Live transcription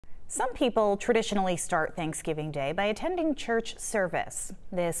Some people traditionally start Thanksgiving Day by attending church service.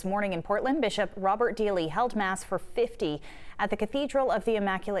 This morning in Portland, Bishop Robert Deeley held Mass for 50 at the Cathedral of the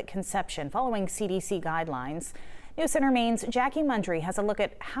Immaculate Conception, following CDC guidelines. News Center Maine's Jackie Mundry has a look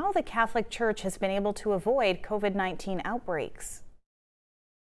at how the Catholic Church has been able to avoid COVID-19 outbreaks.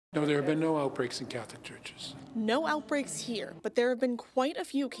 No, there have been no outbreaks in Catholic churches. No outbreaks here, but there have been quite a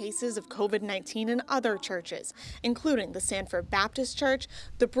few cases of COVID-19 in other churches, including the Sanford Baptist Church,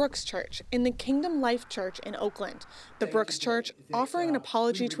 the Brooks Church, and the Kingdom Life Church in Oakland. The Brooks Church offering an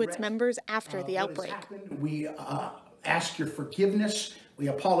apology to its members after the outbreak. We ask your forgiveness. We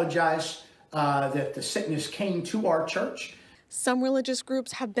apologize that the sickness came to our church. Some religious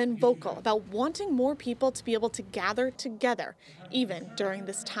groups have been vocal about wanting more people to be able to gather together, even during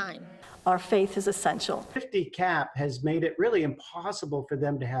this time. Our faith is essential. 50 cap has made it really impossible for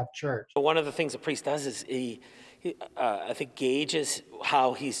them to have church. One of the things a priest does is I think gauges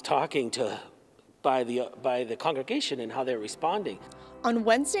how he's talking by the congregation and how they're responding. On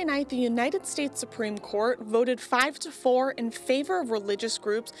Wednesday night, the United States Supreme Court voted 5-4 in favor of religious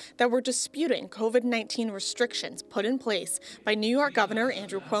groups that were disputing COVID-19 restrictions put in place by New York Governor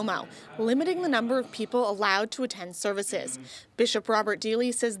Andrew Cuomo, limiting the number of people allowed to attend services. Bishop Robert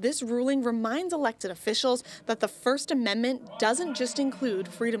Deeley says this ruling reminds elected officials that the First Amendment doesn't just include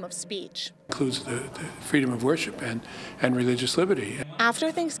freedom of speech. It includes the freedom of worship and religious liberty.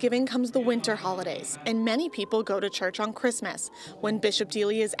 After Thanksgiving comes the winter holidays, and many people go to church on Christmas. When Bishop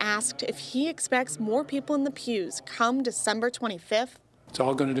Deeley is asked if he expects more people in the pews come December 25th, it's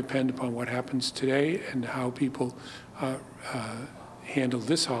all going to depend upon what happens today and how people handle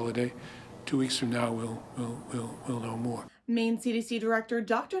this holiday. 2 weeks from now, we'll know more. Maine CDC Director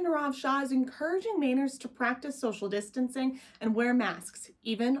Dr. Nirav Shah is encouraging Mainers to practice social distancing and wear masks,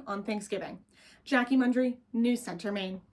 even on Thanksgiving. Jackie Mundry, News Center, Maine.